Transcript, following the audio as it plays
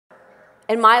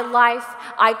In my life,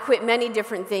 I quit many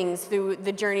different things through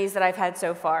the journeys that I've had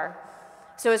so far.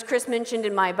 So as Chris mentioned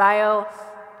in my bio,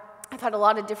 I've had a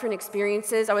lot of different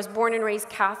experiences. I was born and raised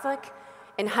Catholic.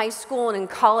 In high school and in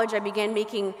college, I began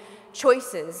making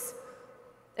choices,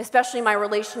 especially my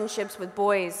relationships with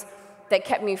boys, that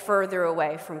kept me further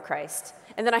away from Christ.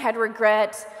 And then I had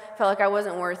regret, felt like I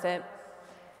wasn't worth it,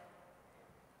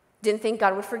 didn't think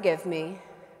God would forgive me.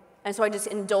 And so I just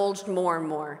indulged more and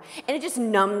more. And it just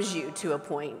numbs you to a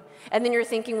point. And then you're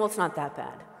thinking, well, it's not that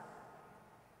bad.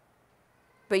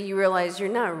 But you realize you're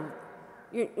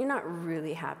not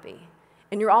really happy.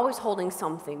 And you're always holding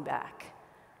something back.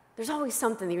 There's always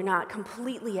something that you're not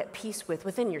completely at peace with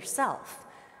within yourself.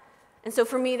 And so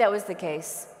for me, that was the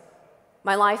case.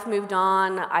 My life moved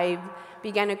on. I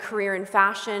began a career in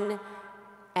fashion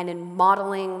and in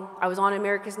modeling. I was on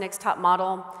America's Next Top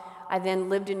Model. I then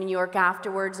lived in New York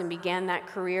afterwards and began that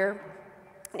career.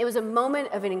 It was a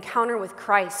moment of an encounter with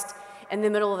Christ in the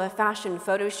middle of a fashion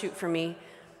photo shoot for me,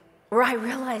 where I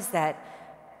realized that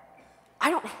I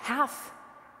don't have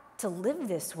to live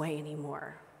this way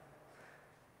anymore.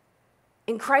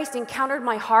 And Christ encountered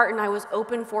my heart, and I was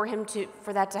open for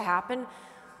that to happen.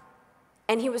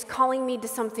 And he was calling me to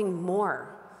something more.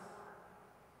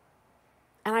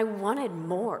 And I wanted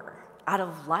more out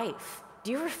of life.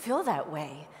 Do you ever feel that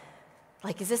way?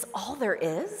 Like, is this all there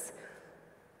is?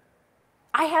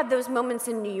 I had those moments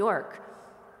in New York.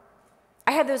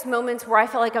 I had those moments where I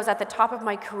felt like I was at the top of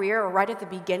my career or right at the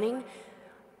beginning,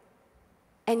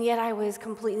 and yet I was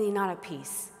completely not at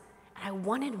peace. And I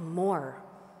wanted more.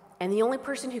 And the only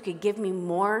person who could give me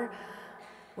more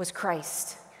was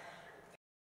Christ.